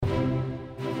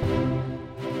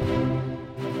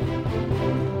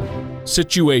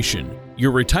Situation: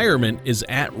 your retirement is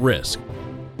at risk.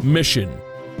 Mission: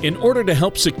 in order to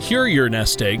help secure your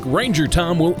nest egg, Ranger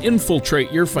Tom will infiltrate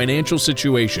your financial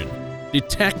situation,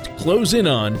 detect, close in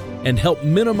on, and help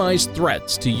minimize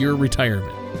threats to your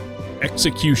retirement.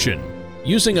 Execution: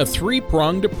 using a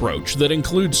three-pronged approach that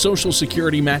includes Social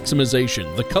Security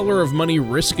maximization, the color of money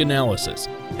risk analysis,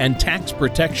 and tax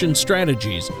protection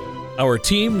strategies, our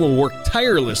team will work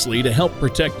tirelessly to help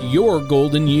protect your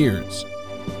golden years.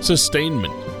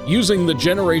 Sustainment: using the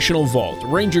Generational Vault,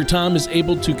 Ranger Tom is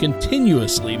able to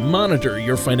continuously monitor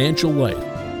your financial life.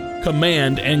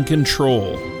 Command and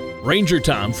control: Ranger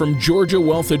Tom from Georgia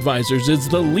Wealth Advisors is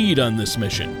the lead on this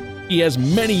mission. He has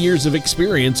many years of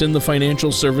experience in the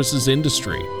financial services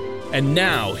industry. And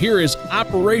now, here is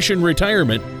Operation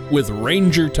Retirement with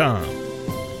Ranger Tom.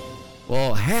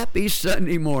 Well, happy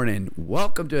Sunday morning.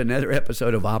 Welcome to another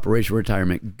episode of Operation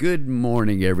Retirement. Good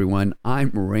morning, everyone.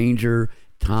 I'm Ranger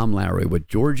Tom Lowry with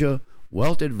Georgia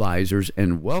Wealth Advisors,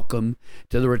 and welcome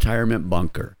to the Retirement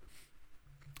Bunker.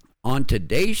 On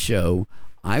today's show,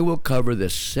 I will cover the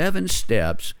 7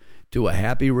 steps to a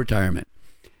happy retirement.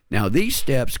 Now, these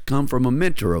steps come from a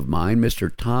mentor of mine, Mr.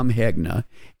 Tom Hegna,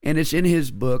 and it's in his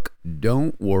book,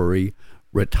 Don't Worry,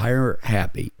 Retire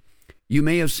Happy. You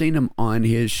may have seen him on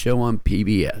his show on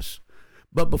PBS.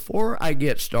 But before I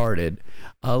get started,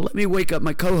 let me wake up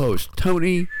my co-host,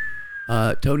 Tony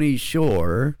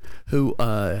Shore, who,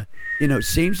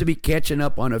 seems to be catching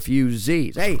up on a few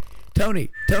Z's. Hey, Tony,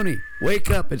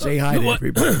 wake up and say hi to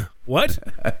everybody. What?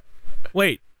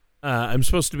 Wait, I'm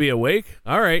supposed to be awake?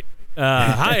 All right.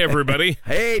 Hi, everybody.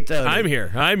 Hey, Tony. I'm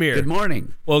here. Good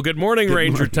morning. Well, good morning,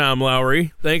 Ranger morning. Tom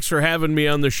Lowry. Thanks for having me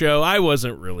on the show. I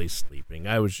wasn't really sleeping.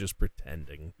 I was just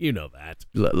pretending. You know that.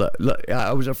 Look,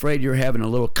 I was afraid you were having a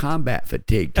little combat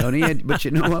fatigue, Tony. But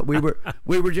you know what?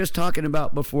 We were just talking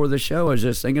about before the show. I was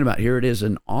just thinking about, here it is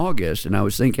in August, and I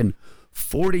was thinking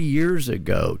 40 years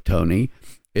ago, Tony,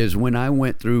 is when I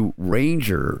went through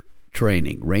Ranger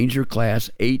training, Ranger Class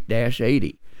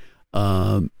 8-80.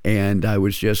 And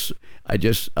I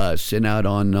just sent out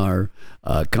on our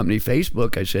company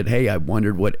Facebook. I said, hey, I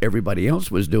wondered what everybody else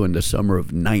was doing the summer of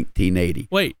 1980.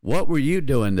 Wait. What were you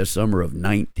doing the summer of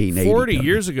 1980? 40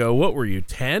 years ago, what were you,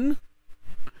 10?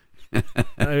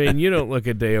 I mean, you don't look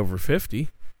a day over 50,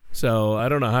 so I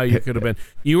don't know how you could have been.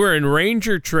 You were in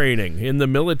Ranger training in the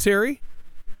military?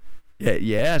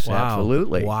 Yes, wow.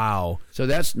 Absolutely. Wow. So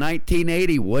that's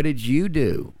 1980. What did you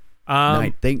do?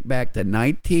 Think back to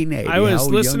 1980. I was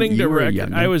listening to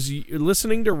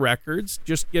listening to records,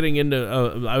 just getting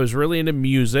into. I was really into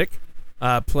music,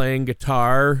 playing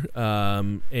guitar,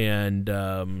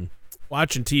 and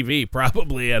watching TV,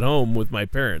 probably at home with my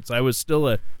parents. I was still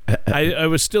a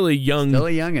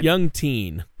young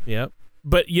teen. Yep.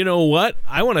 But you know what?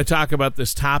 I want to talk about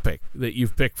this topic that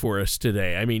you've picked for us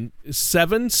today. I mean,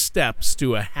 7 steps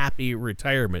to a happy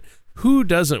retirement. Who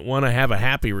doesn't want to have a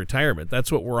happy retirement?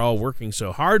 That's what we're all working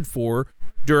so hard for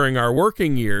during our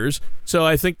working years. So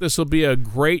I think this will be a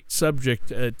great subject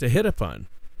to hit upon.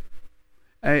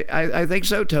 I think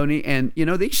so, Tony. And,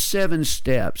 these 7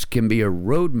 steps can be a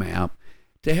roadmap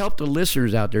to help the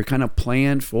listeners out there kind of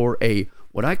plan for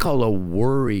what I call a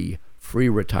worry-free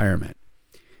retirement.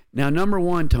 Now, number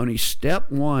 1, Tony,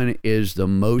 step 1 is the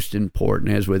most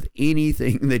important, as with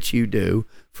anything that you do,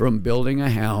 from building a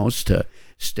house to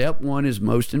step 1 is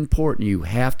most important. You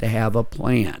have to have a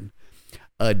plan.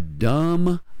 A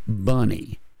dumb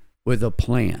bunny with a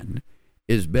plan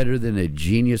is better than a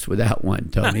genius without one,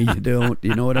 Tony.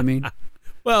 You know what I mean?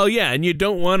 Well, yeah, and you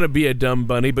don't want to be a dumb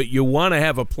bunny, but you want to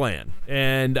have a plan.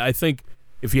 And I think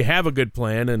if you have a good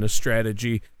plan and a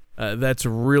strategy, that's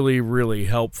really, really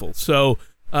helpful. So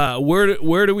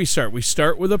where do we start? We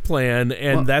start with a plan,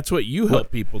 and that's what you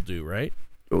help people do, right?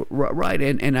 Right,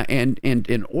 and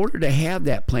in order to have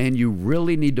that plan, you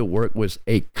really need to work with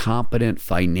a competent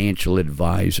financial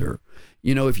advisor.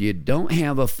 If you don't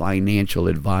have a financial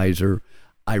advisor,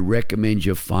 I recommend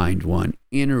you find one.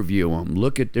 Interview them,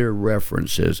 look at their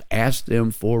references, ask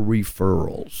them for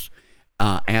referrals,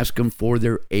 ask them for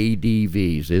their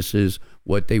ADVs. This is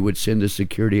what they would send the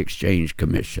Security Exchange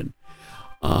Commission.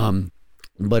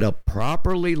 But a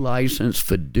properly licensed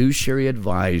fiduciary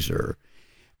advisor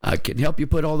can help you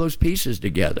put all those pieces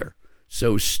together.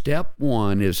 So step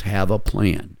 1 is have a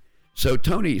plan. So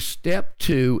Tony, step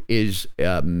 2 is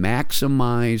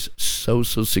maximize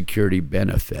Social Security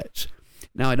benefits.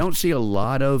 Now, I don't see a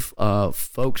lot of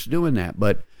folks doing that,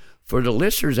 but for the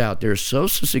listeners out there,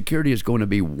 Social Security is going to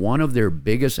be one of their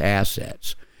biggest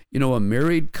assets. A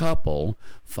married couple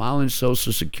filing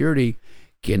Social Security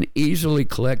can easily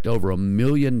collect over $1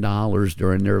 million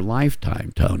during their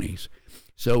lifetime, Tony's.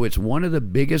 So it's one of the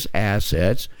biggest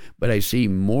assets, but I see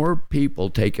more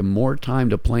people taking more time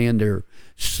to plan their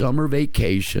summer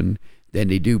vacation than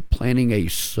they do planning a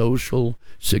Social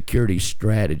Security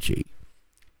strategy.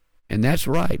 And that's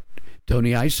right,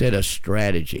 Tony, I said a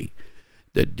strategy.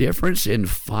 The difference in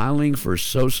filing for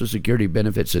Social Security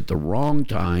benefits at the wrong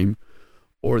time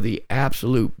or the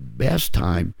absolute best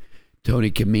time,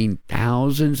 Tony, can mean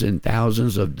thousands and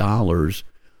thousands of dollars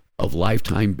of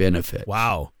lifetime benefits.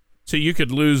 Wow. So you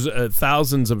could lose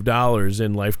thousands of dollars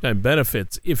in lifetime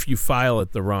benefits if you file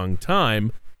at the wrong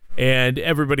time. And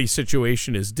everybody's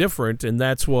situation is different. And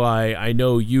that's why I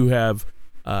know you have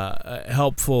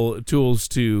helpful tools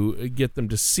to get them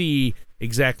to see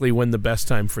exactly when the best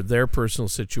time for their personal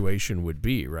situation would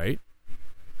be, right?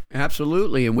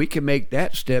 Absolutely. And we can make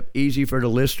that step easy for the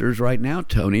listeners right now,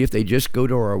 Tony, if they just go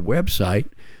to our website,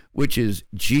 which is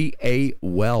gawealth.com,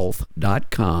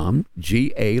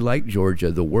 G-A like Georgia,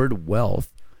 the word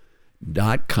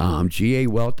wealth.com,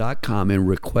 gawealth.com, and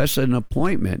request an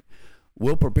appointment.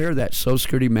 We'll prepare that Social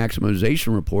Security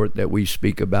maximization report that we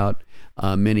speak about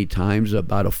many times,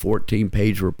 about a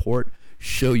 14-page report,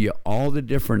 show you all the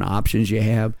different options you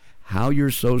have, how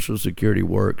your Social Security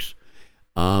works,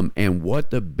 and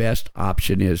what the best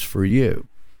option is for you.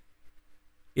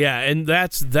 Yeah, and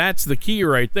that's the key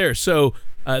right there. So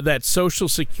that Social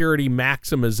Security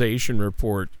maximization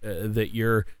report that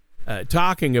you're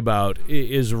talking about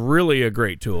is really a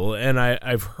great tool, and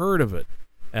I've heard of it.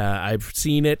 I've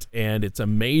seen it, and it's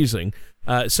amazing.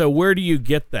 So where do you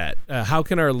get that? How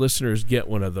can our listeners get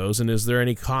one of those, and is there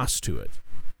any cost to it?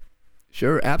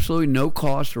 Sure, absolutely no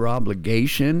cost or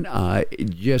obligation.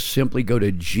 Just simply go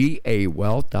to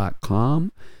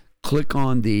gawealth.com, click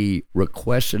on the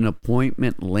request an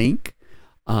appointment link,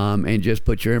 and just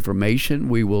put your information.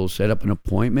 We will set up an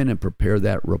appointment and prepare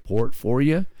that report for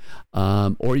you.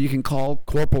 Or you can call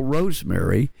Corporal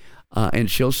Rosemary,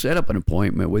 and she'll set up an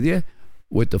appointment with you.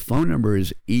 With the phone number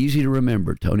is easy to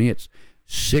remember, Tony. It's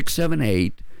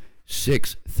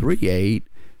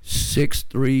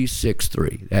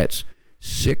 678-638-6363. That's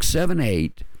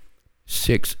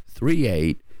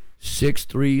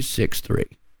 678-638-6363.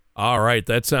 All right,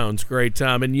 that sounds great,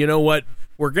 Tom. And you know what?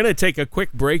 We're going to take a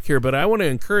quick break here, but I want to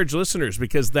encourage listeners,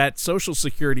 because that Social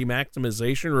Security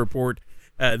maximization report,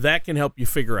 that can help you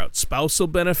figure out spousal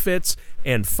benefits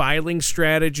and filing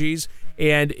strategies,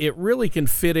 and it really can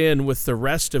fit in with the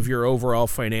rest of your overall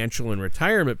financial and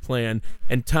retirement plan.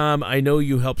 And Tom, I know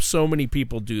you help so many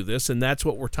people do this, and that's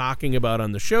what we're talking about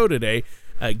on the show today,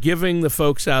 giving the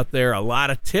folks out there a lot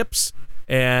of tips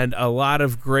and a lot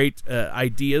of great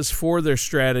ideas for their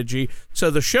strategy.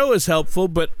 So the show is helpful,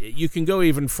 but you can go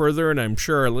even further, and I'm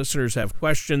sure our listeners have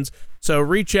questions. So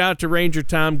reach out to Ranger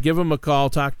Tom, give them a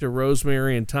call, talk to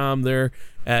Rosemary and Tom there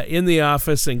in the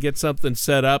office, and get something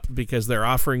set up, because they're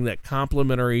offering that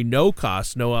complimentary, no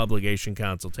cost, no obligation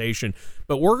consultation.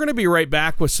 But we're going to be right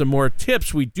back with some more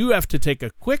tips. We do have to take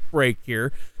a quick break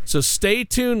here, so stay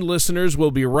tuned, listeners. We'll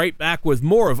be right back with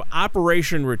more of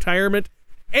Operation Retirement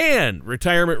and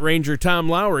Retirement Ranger Tom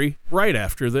Lowry right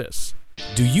after this.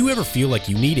 Do you ever feel like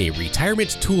you need a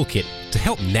retirement toolkit to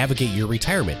help navigate your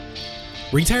retirement?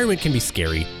 Retirement can be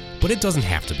scary, but it doesn't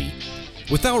have to be.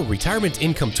 With our Retirement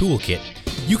Income Toolkit,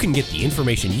 you can get the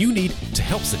information you need to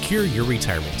help secure your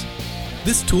retirement.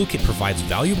 This toolkit provides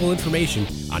valuable information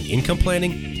on income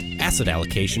planning, asset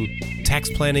allocation, tax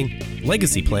planning,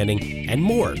 legacy planning, and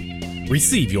more.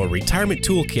 Receive your Retirement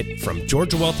Toolkit from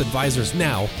Georgia Wealth Advisors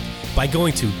now by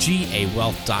going to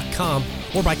gawealth.com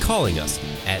or by calling us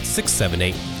at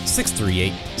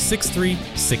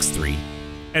 678-638-6363.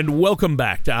 And welcome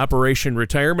back to Operation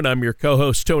Retirement. I'm your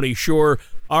co-host, Tony Shore.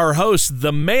 Our host,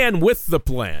 the man with the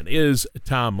plan, is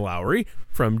Tom Lowry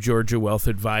from Georgia Wealth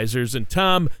Advisors. And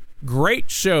Tom,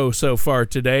 great show so far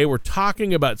today. We're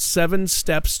talking about 7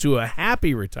 steps to a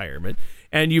happy retirement,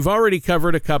 and you've already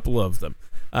covered a couple of them.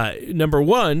 Number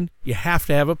 1, you have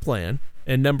to have a plan.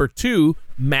 And number 2,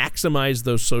 maximize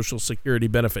those Social Security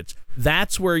benefits.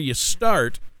 That's where you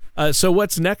start. So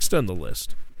what's next on the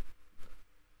list?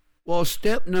 Well,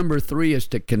 step number 3 is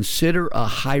to consider a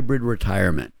hybrid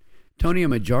retirement. Tony, a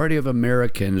majority of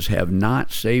Americans have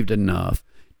not saved enough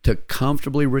to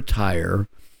comfortably retire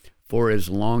for as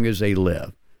long as they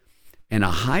live. And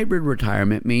a hybrid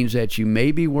retirement means that you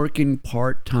may be working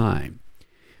part-time.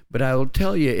 But I will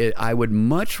tell you, I would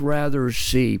much rather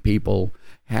see people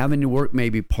having to work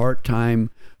maybe part-time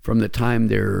from the time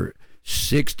they're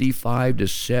 65 to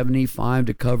 75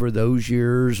 to cover those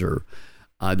years, or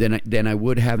than I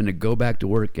would having to go back to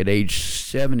work at age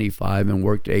 75 and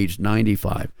work to age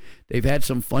 95. They've had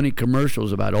some funny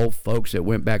commercials about old folks that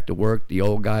went back to work, the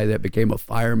old guy that became a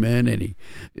fireman and he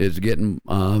is getting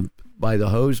by the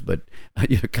hose, but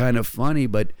kind of funny,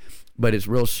 but it's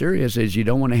real serious, is you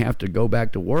don't want to have to go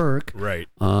back to work right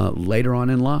later on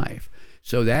in life.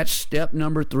 So that's step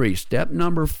number 3. Step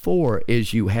number 4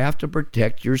 is you have to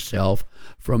protect yourself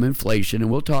from inflation, and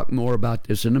we'll talk more about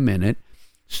this in a minute.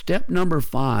 Step number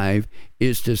 5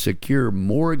 is to secure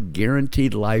more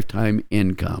guaranteed lifetime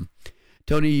income.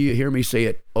 Tony, you hear me say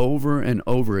it over and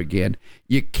over again.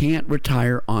 You can't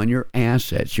retire on your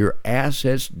assets. Your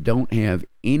assets don't have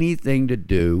anything to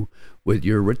do with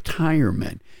your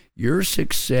retirement. Your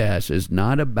success is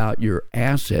not about your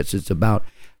assets. It's about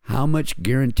how much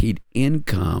guaranteed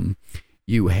income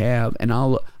you have. And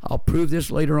I'll prove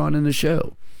this later on in the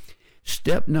show.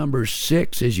 Step number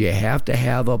 6 is you have to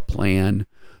have a plan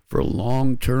for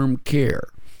long-term care.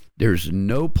 There's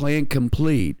no plan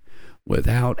complete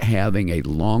without having a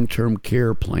long-term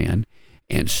care plan.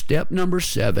 And step number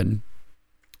 7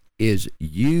 is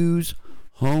use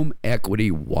home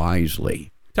equity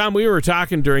wisely. Tom, we were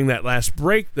talking during that last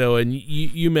break, though, and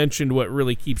you mentioned what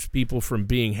really keeps people from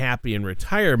being happy in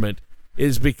retirement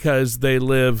is because they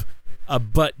live a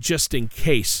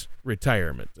but-just-in-case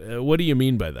retirement. What do you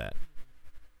mean by that?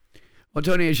 Well,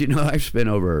 Tony, as you know, I've spent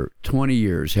over 20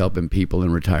 years helping people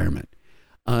in retirement.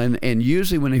 And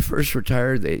usually when they first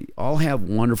retire, they all have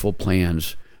wonderful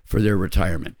plans for their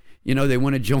retirement. You know, they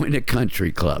want to join a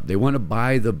country club. They want to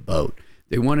buy the boat.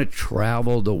 They want to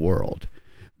travel the world.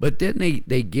 But then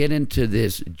they get into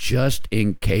this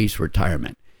just-in-case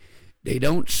retirement. They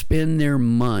don't spend their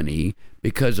money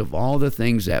because of all the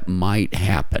things that might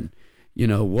happen. You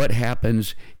know, what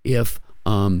happens if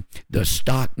the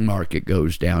stock market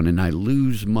goes down and I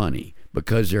lose money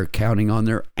because they're counting on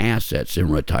their assets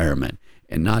in retirement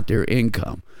and not their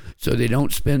income. So they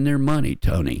don't spend their money,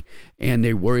 Tony, and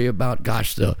they worry about,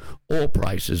 gosh, the oil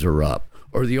prices are up,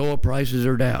 or the oil prices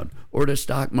are down, or the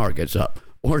stock market's up,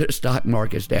 or the stock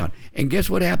market's down. And guess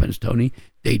what happens, Tony?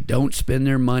 They don't spend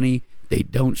their money, they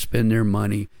don't spend their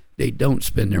money, they don't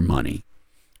spend their money.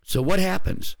 So what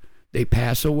happens? They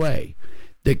pass away.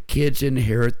 The kids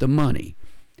inherit the money.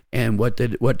 And what do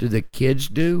the kids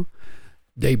do?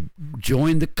 They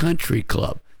join the country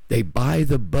club. They buy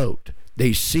the boat.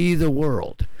 They see the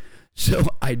world. So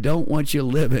I don't want you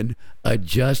living a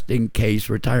just-in-case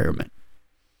retirement.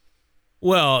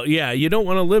 Well, yeah, you don't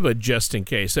want to live a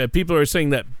just-in-case. People are saying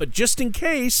that, but just in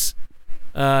case,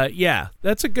 yeah,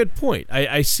 that's a good point.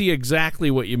 I see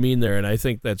exactly what you mean there, and I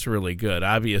think that's really good.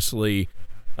 Obviously,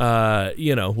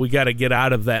 we got to get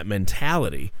out of that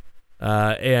mentality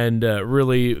and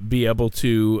really be able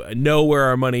to know where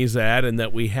our money's at and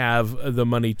that we have the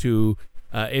money to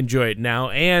enjoy it now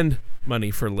and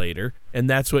money for later. And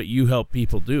that's what you help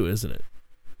people do, isn't it?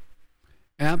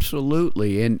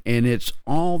 Absolutely. And it's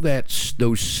all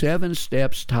those 7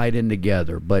 steps tied in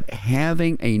together. But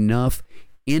having enough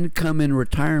income in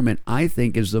retirement, I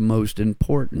think, is the most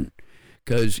important.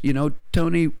 Because,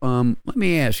 Tony, let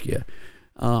me ask you,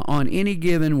 on any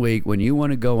given week when you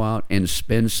want to go out and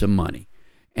spend some money,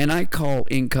 and I call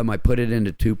income, I put it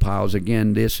into 2 piles.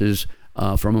 Again, this is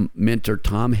from a mentor,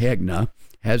 Tom Hegna,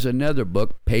 has another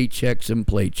book, Paychecks and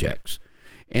Playchecks.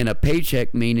 And a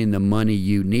paycheck meaning the money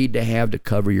you need to have to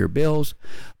cover your bills.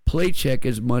 Playcheck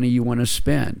is money you want to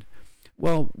spend.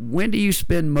 Well, when do you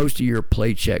spend most of your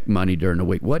paycheck money during the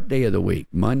week? What day of the week?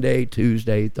 Monday,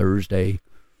 Tuesday, Thursday?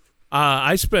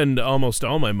 I spend almost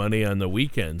all my money on the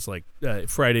weekends, like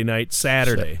Friday night,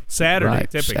 Saturday. Saturday,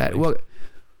 right, typically.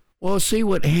 Well, see,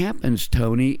 what happens,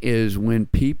 Tony, is when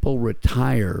people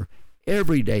retire,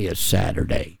 every day is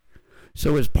Saturday.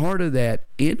 So as part of that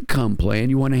income plan,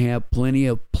 you want to have plenty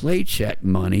of paycheck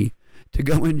money to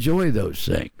go enjoy those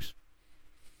things.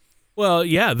 Well,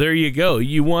 yeah, there you go.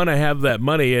 You want to have that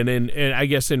money, and I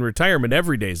guess in retirement,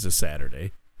 every day's a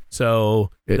Saturday.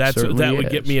 So that would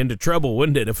get me into trouble,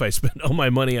 wouldn't it, if I spent all my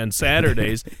money on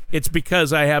Saturdays? It's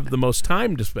because I have the most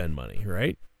time to spend money,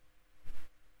 right?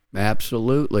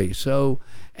 Absolutely. So,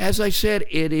 as I said,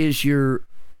 it is your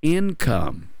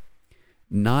income,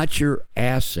 not your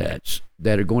assets,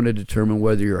 that are going to determine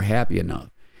whether you're happy enough.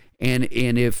 And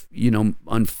if,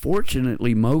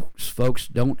 unfortunately, most folks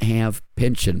don't have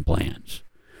pension plans.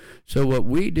 So what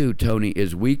we do, Tony,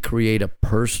 is we create a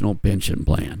personal pension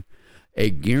plan, a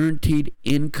guaranteed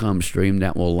income stream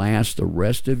that will last the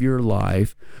rest of your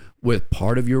life with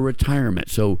part of your retirement.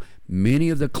 So many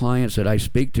of the clients that I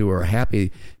speak to are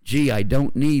happy, gee, I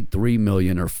don't need $3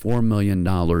 million or $4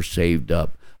 million saved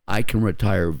up. I can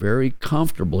retire very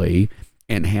comfortably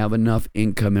and have enough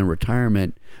income in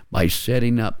retirement by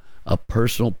setting up a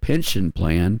personal pension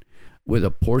plan with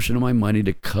a portion of my money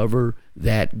to cover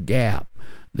that gap,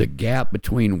 the gap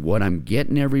between what I'm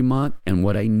getting every month and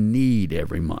what I need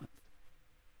every month.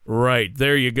 Right,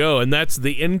 there you go. And that's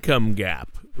the income gap,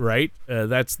 right?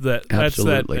 That's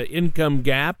that income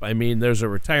gap. I mean, there's a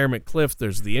retirement cliff,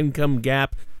 there's the income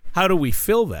gap. How do we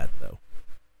fill that, though?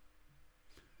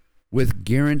 With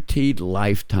guaranteed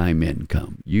lifetime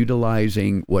income,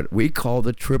 utilizing what we call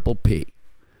the Triple P,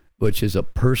 which is a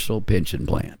personal pension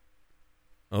plan.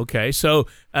 Okay, so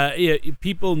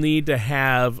people need to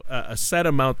have a set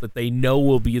amount that they know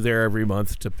will be there every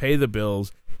month to pay the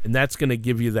bills, and that's going to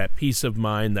give you that peace of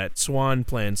mind, that SWAN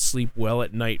plan, Sleep Well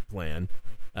at Night plan,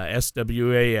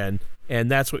 SWAN,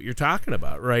 and that's what you're talking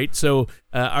about, right? So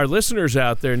our listeners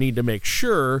out there need to make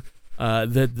sure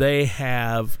that they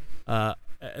have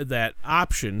that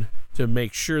option to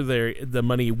make sure the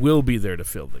money will be there to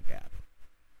fill the gap.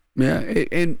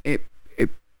 Yeah,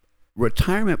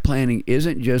 retirement planning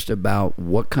isn't just about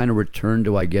what kind of return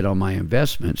do I get on my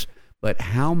investments, but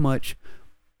how much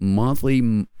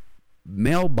monthly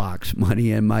mailbox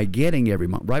money am I getting every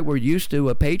month, right? We're used to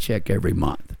a paycheck every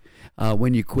month.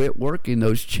 When you quit working,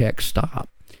 those checks stop.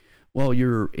 Well,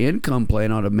 your income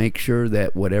plan ought to make sure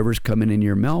that whatever's coming in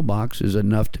your mailbox is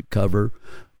enough to cover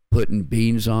putting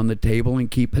beans on the table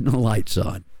and keeping the lights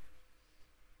on.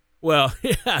 Well,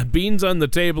 yeah, beans on the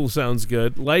table sounds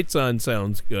good. Lights on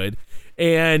sounds good.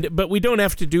 But we don't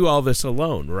have to do all this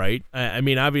alone, right? I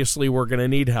mean, obviously, we're going to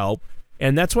need help.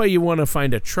 And that's why you want to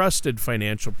find a trusted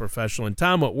financial professional. And,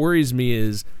 Tom, what worries me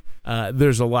is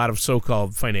there's a lot of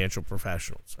so-called financial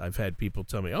professionals. I've had people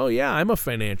tell me, oh, yeah, I'm a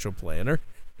financial planner.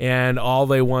 And all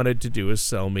they wanted to do is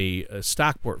sell me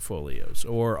stock portfolios,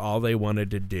 or all they wanted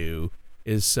to do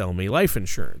is sell me life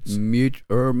insurance.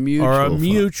 Or a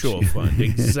mutual fund.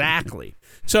 Exactly.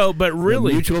 So, but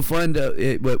really... The mutual fund,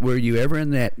 were you ever in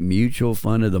that mutual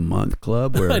fund of the month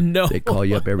club where no. they call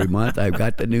you up every month? I've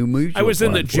got the new mutual fund. I was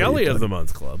in the jelly of the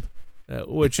month club,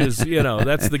 which is,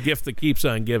 that's the gift that keeps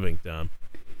on giving, Tom.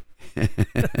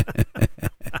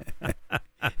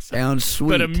 Sounds sweet.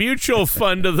 But a mutual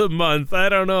fund of the month, I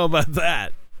don't know about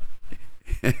that.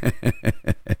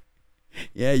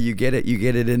 Yeah, you get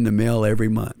it in the mail every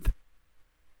month.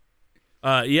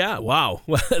 Yeah, wow.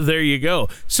 Well, there you go.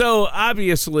 So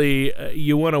obviously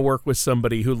you want to work with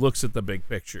somebody who looks at the big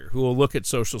picture, who will look at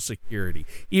Social Security.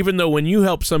 Even though when you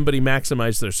help somebody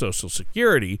maximize their Social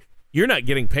Security, you're not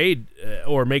getting paid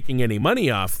or making any money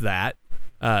off that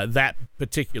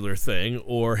particular thing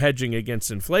or hedging against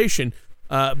inflation.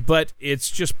 But it's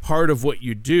just part of what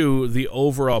you do, the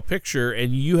overall picture,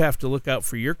 and you have to look out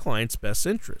for your client's best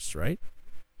interests, right?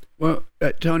 Well,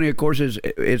 Tony, of course,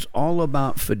 it's all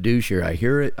about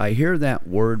fiduciary. I hear that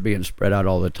word being spread out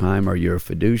all the time. Are you a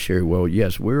fiduciary? Well,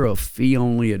 yes, we're a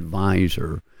fee-only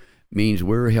advisor. Means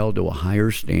we're held to a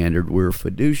higher standard. We're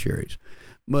fiduciaries.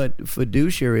 But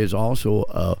fiduciary is also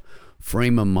a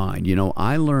frame of mind.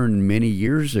 I learned many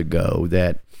years ago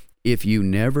that if you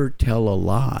never tell a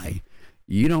lie,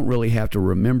 you don't really have to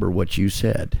remember what you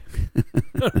said.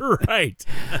 Right.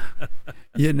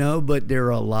 But there are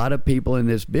a lot of people in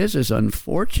this business,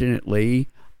 unfortunately,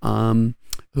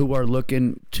 who are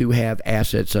looking to have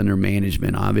assets under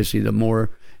management. Obviously, the more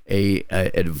a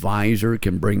advisor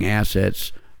can bring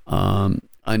assets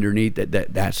underneath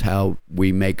that's how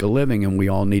we make a living, and we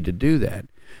all need to do that.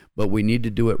 But we need to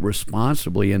do it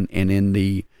responsibly and in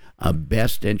the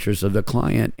best interest of the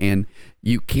client. And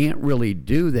you can't really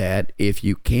do that if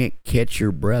you can't catch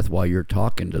your breath while you're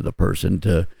talking to the person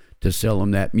to sell them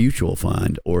that mutual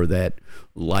fund or that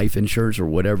life insurance or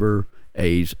whatever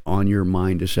is on your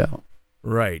mind to sell.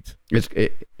 Right.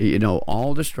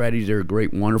 All the strategies are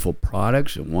great, wonderful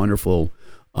products and wonderful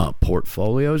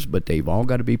portfolios, but they've all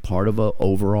got to be part of an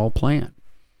overall plan.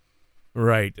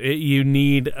 Right. You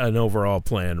need an overall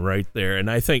plan right there.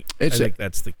 And I think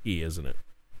that's the key, isn't it?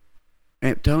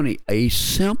 And Tony, a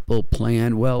simple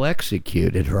plan well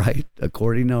executed, right?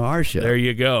 According to our show. There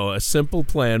you go. A simple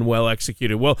plan well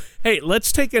executed. Well, hey,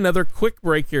 let's take another quick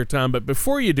break here, Tom. But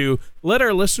before you do, let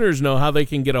our listeners know how they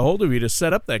can get a hold of you to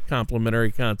set up that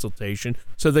complimentary consultation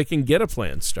so they can get a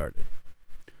plan started.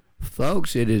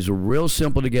 Folks, it is real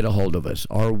simple to get a hold of us.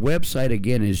 Our website,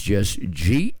 again, is just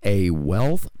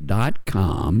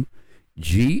gawealth.com,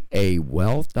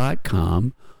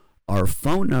 gawealth.com. Our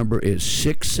phone number is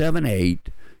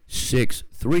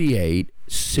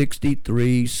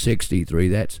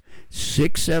 678-638-6363. That's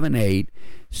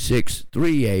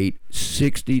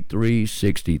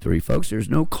 678-638-6363. Folks, there's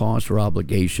no cost or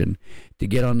obligation to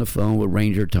get on the phone with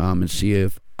Ranger Tom and see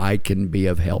if I can be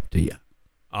of help to you.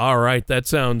 All right, that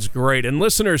sounds great. And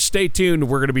listeners, stay tuned.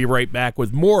 We're going to be right back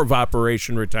with more of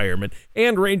Operation Retirement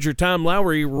and Ranger Tom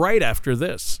Lowry right after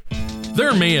this.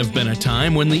 There may have been a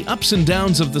time when the ups and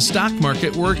downs of the stock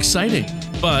market were exciting.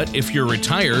 But if you're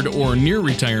retired or near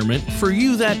retirement, for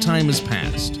you that time is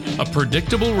past. A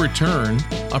predictable return,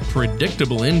 a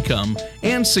predictable income,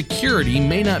 and security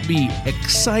may not be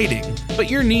exciting, but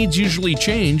your needs usually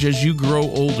change as you grow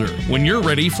older. When you're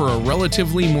ready for a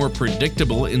relatively more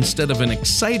predictable instead of an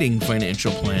exciting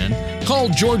financial plan, call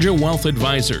Georgia Wealth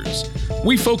Advisors.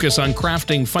 We focus on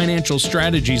crafting financial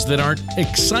strategies that aren't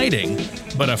exciting,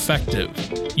 but effective.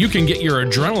 You can get your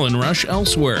adrenaline rush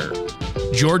elsewhere.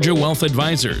 Georgia Wealth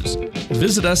Advisors.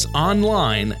 Visit us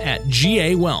online at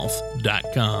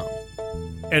gawealth.com.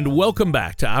 And welcome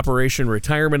back to Operation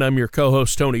Retirement. I'm your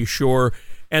co-host, Tony Shore,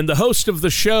 and the host of the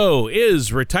show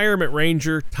is Retirement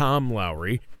Ranger Tom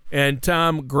Lowry. And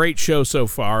Tom, great show so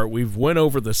far. We've went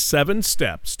over the 7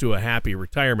 steps to a happy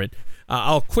retirement.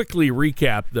 I'll quickly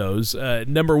recap those.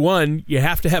 Number 1, you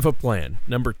have to have a plan.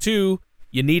 Number 2,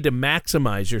 you need to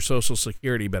maximize your Social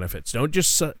Security benefits. Don't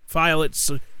just file at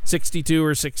 62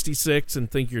 or 66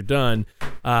 and think you're done.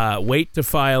 Wait to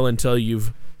file until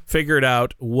you've figured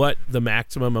out what the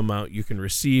maximum amount you can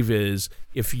receive is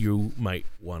if you might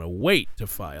want to wait to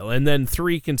file. And then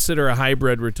 3, consider a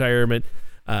hybrid retirement.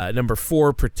 Number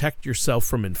 4, protect yourself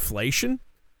from inflation.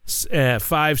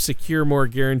 5, secure more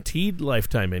guaranteed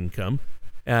lifetime income.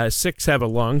 6, have a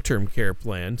long-term care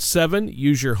plan. 7,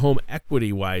 use your home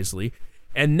equity wisely.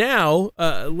 And now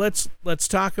let's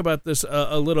talk about this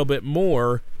a little bit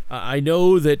more. I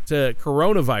know that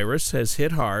coronavirus has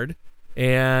hit hard,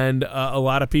 and a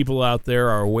lot of people out there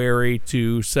are wary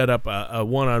to set up a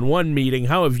one-on-one meeting.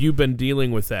 How have you been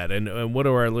dealing with that, and what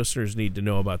do our listeners need to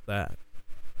know about that?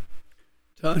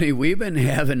 Tony, we've been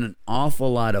having an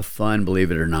awful lot of fun, believe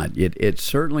it or not. It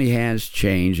certainly has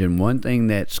changed, and one thing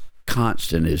that's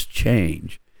constant is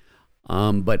change.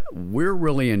 But we're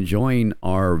really enjoying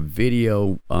our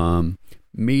video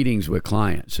meetings with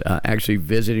clients, actually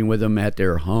visiting with them at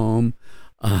their home.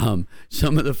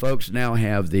 Some of the folks now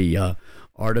have the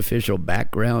artificial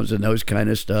backgrounds and those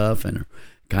kind of stuff, and are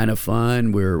kind of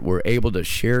fun. We're able to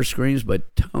share screens,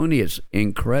 but Tony, it's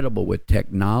incredible with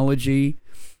technology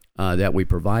that we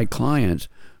provide clients.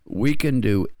 We can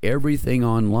do everything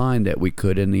online that we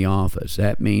could in the office.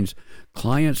 That means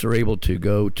clients are able to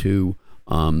go to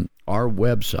our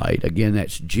website. Again,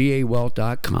 that's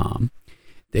gawealth.com.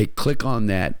 They click on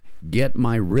that Get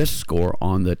My Risk Score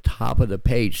on the top of the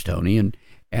page, Tony. And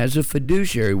as a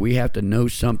fiduciary, we have to know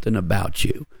something about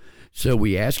you. So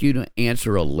we ask you to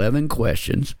answer 11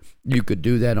 questions. You could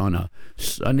do that on a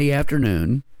Sunday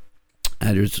afternoon.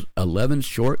 And there's 11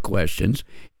 short questions.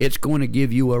 It's going to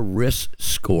give you a risk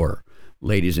score,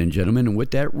 ladies and gentlemen. And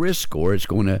with that risk score, it's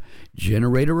going to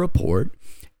generate a report,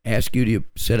 ask you to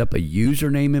set up a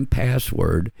username and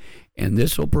password, and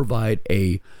this will provide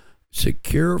a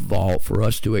secure vault for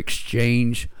us to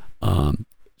exchange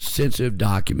sensitive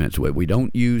documents with. We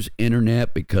don't use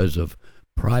internet because of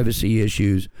privacy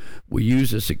issues. We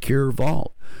use a secure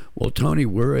vault. Well, Tony,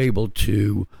 we're able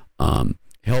to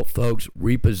help folks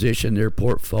reposition their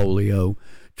portfolio,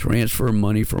 transfer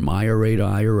money from IRA to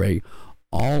IRA,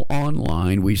 all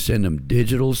online. We send them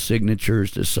digital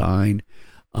signatures to sign.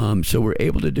 So we're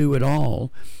able to do it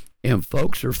all. And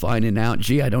folks are finding out,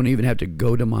 gee, I don't even have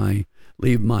to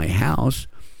leave my house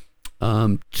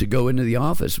to go into the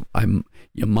office.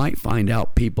 You might find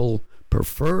out people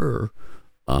prefer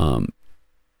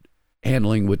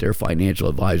handling with their financial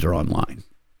advisor online.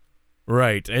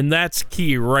 Right, and that's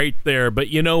key right there. But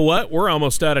you know what? We're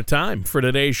almost out of time for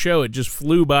today's show. It just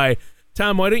flew by.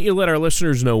 Tom, why don't you let our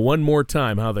listeners know one more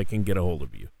time how they can get a hold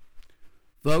of you?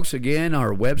 Folks, again,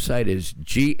 our website is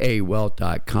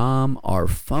gawealth.com. Our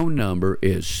phone number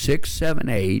is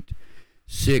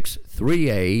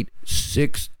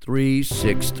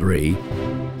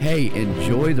 678-638-6363. Hey,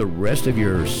 enjoy the rest of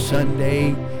your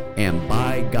Sunday, and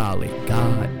by golly,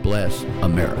 God bless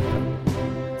America.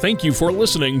 Thank you for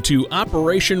listening to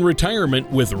Operation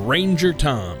Retirement with Ranger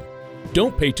Tom.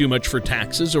 Don't pay too much for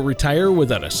taxes or retire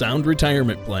without a sound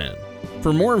retirement plan.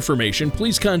 For more information,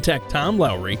 please contact Tom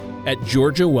Lowry at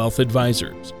Georgia Wealth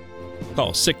Advisors.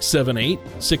 Call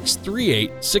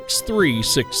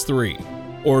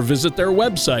 678-638-6363 or visit their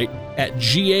website at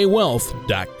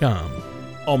gawealth.com.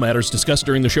 All matters discussed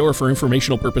during the show are for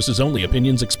informational purposes only.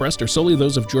 Opinions expressed are solely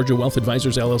those of Georgia Wealth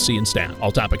Advisors LLC and staff.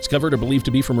 All topics covered are believed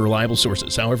to be from reliable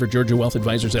sources. However, Georgia Wealth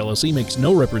Advisors LLC makes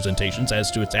no representations as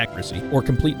to its accuracy or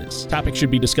completeness. Topics should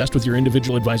be discussed with your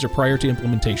individual advisor prior to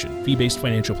implementation. Fee-based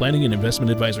financial planning and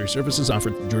investment advisory services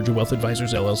offered through Georgia Wealth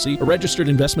Advisors LLC, a registered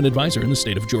investment advisor in the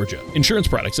state of Georgia. Insurance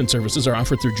products and services are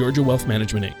offered through Georgia Wealth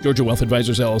Management Inc. Georgia Wealth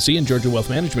Advisors LLC and Georgia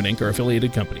Wealth Management Inc. are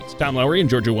affiliated companies. Tom Lowry and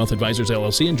Georgia Wealth Advisors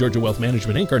LLC and Georgia Wealth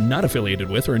Management Inc. are not affiliated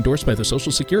with or endorsed by the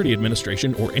Social Security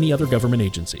Administration or any other government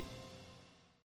agency.